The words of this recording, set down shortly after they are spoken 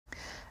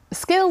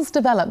Skills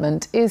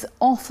development is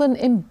often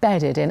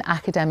embedded in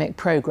academic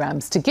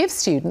programmes to give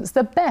students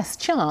the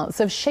best chance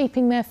of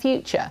shaping their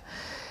future.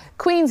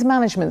 Queen's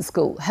Management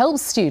School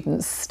helps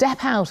students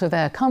step out of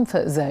their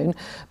comfort zone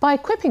by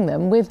equipping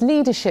them with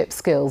leadership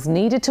skills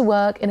needed to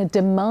work in a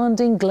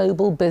demanding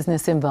global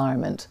business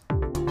environment.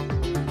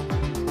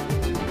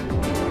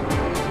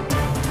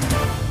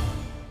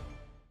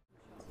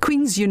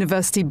 Queen's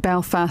University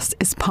Belfast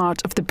is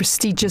part of the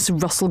prestigious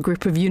Russell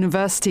Group of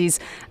universities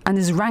and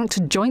is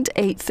ranked joint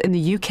 8th in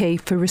the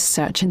UK for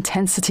research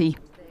intensity.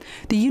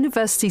 The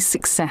university's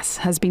success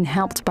has been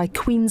helped by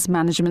Queen's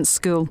Management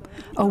School,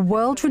 a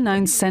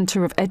world-renowned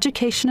centre of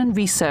education and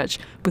research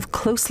with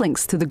close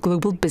links to the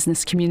global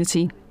business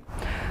community.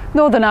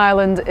 Northern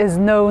Ireland is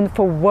known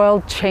for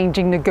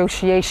world-changing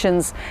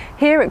negotiations.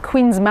 Here at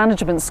Queen's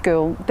Management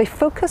School, they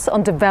focus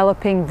on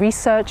developing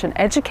research and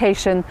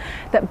education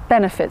that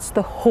benefits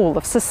the whole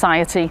of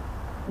society.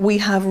 We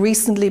have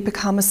recently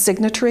become a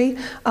signatory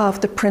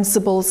of the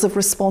Principles of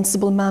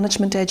Responsible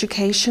Management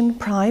Education,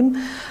 PRIME,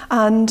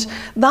 and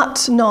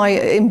that now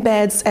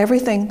embeds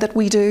everything that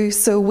we do.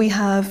 So we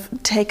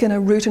have taken a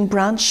root and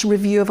branch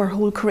review of our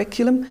whole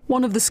curriculum.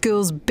 One of the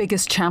school's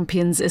biggest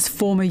champions is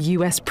former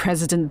US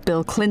President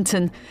Bill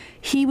Clinton.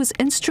 He was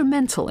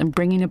instrumental in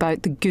bringing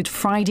about the Good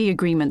Friday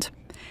Agreement.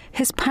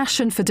 His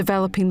passion for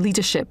developing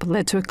leadership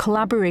led to a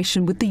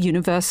collaboration with the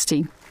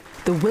university,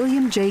 the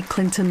William J.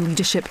 Clinton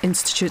Leadership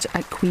Institute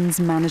at Queen's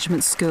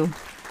Management School.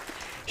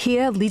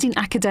 Here, leading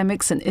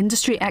academics and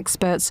industry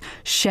experts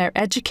share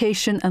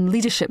education and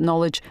leadership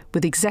knowledge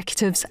with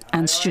executives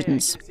and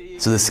students.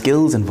 So the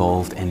skills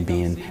involved in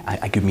being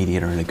a good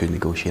mediator and a good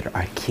negotiator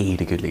are key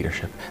to good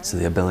leadership. So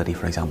the ability,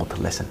 for example, to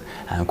listen.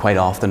 Quite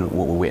often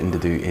what we're waiting to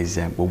do is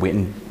we're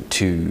waiting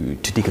to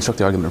deconstruct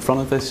the argument in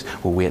front of us.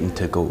 We're waiting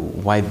to go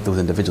why those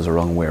individuals are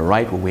wrong and we're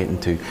right. We're waiting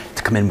to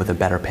come in with a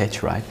better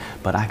pitch, right?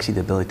 But actually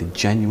the ability to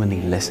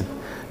genuinely listen.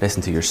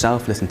 Listen to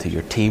yourself, listen to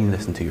your team,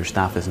 listen to your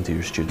staff, listen to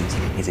your students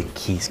is a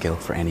key skill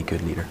for any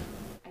good leader.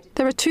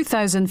 There are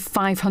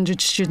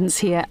 2,500 students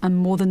here and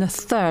more than a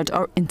third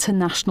are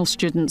international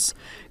students.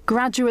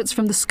 Graduates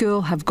from the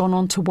school have gone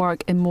on to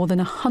work in more than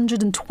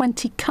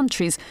 120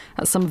 countries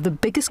at some of the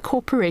biggest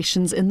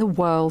corporations in the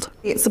world.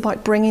 It's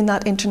about bringing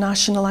that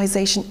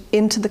internationalisation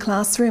into the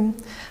classroom.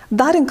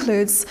 That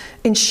includes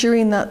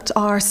ensuring that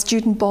our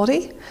student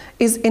body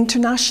is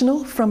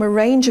international from a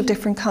range of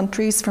different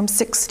countries, from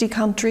 60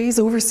 countries,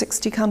 over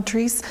 60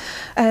 countries,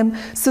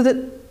 so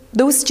that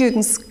those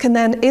students can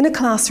then, in a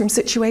classroom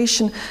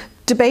situation,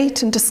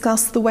 debate and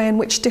discuss the way in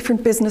which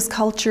different business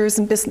cultures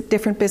and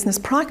different business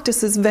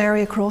practices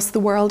vary across the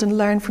world and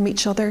learn from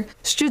each other.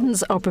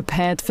 Students are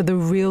prepared for the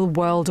real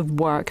world of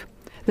work.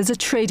 There's a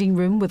trading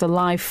room with a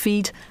live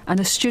feed and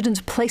a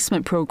student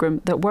placement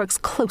programme that works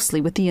closely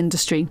with the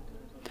industry.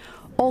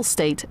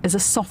 Allstate is a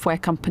software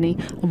company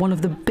and one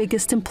of the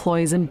biggest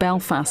employers in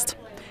Belfast.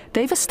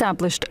 They've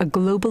established a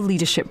global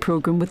leadership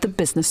programme with the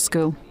business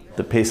school.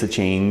 The pace of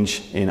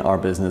change in our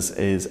business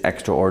is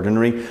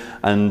extraordinary,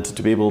 and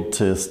to be able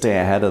to stay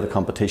ahead of the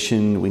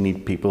competition, we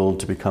need people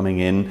to be coming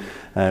in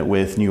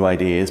with new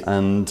ideas.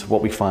 And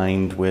what we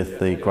find with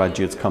the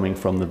graduates coming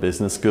from the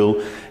business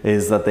school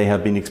is that they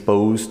have been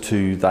exposed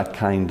to that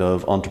kind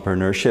of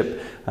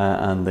entrepreneurship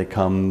and they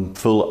come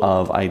full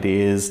of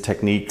ideas,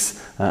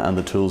 techniques and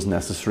the tools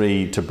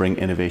necessary to bring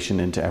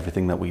innovation into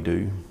everything that we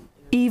do.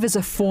 Eve is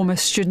a former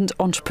Student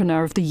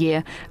Entrepreneur of the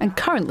Year and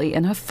currently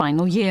in her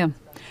final year.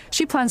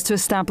 She plans to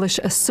establish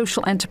a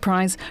social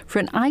enterprise for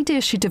an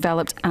idea she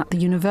developed at the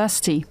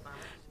university.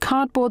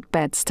 Cardboard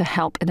beds to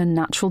help in a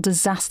natural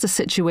disaster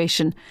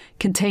situation,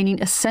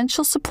 containing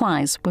essential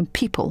supplies when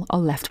people are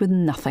left with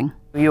nothing.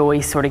 You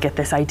always sort of get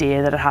this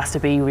idea that it has to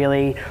be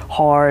really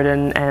hard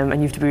and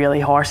you have to be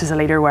really harsh as a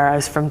leader,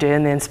 whereas from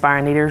doing the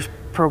Inspiring Leaders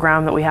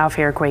programme that we have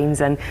here at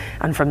Queen's and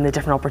from the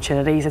different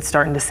opportunities, it's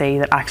starting to see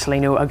that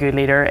actually a good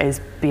leader is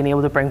being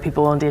able to bring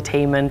people onto a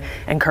team and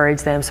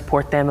encourage them,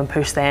 support them and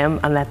push them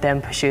and let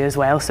them push you as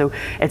well. So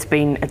it's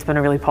been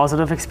a really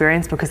positive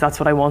experience because that's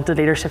what I wanted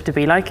leadership to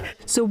be like.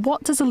 So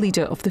what does a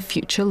leader of the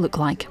future look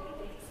like?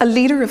 A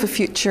leader of the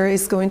future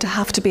is going to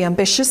have to be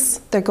ambitious,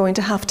 they're going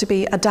to have to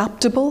be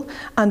adaptable,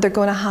 and they're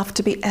going to have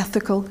to be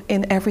ethical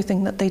in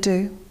everything that they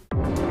do.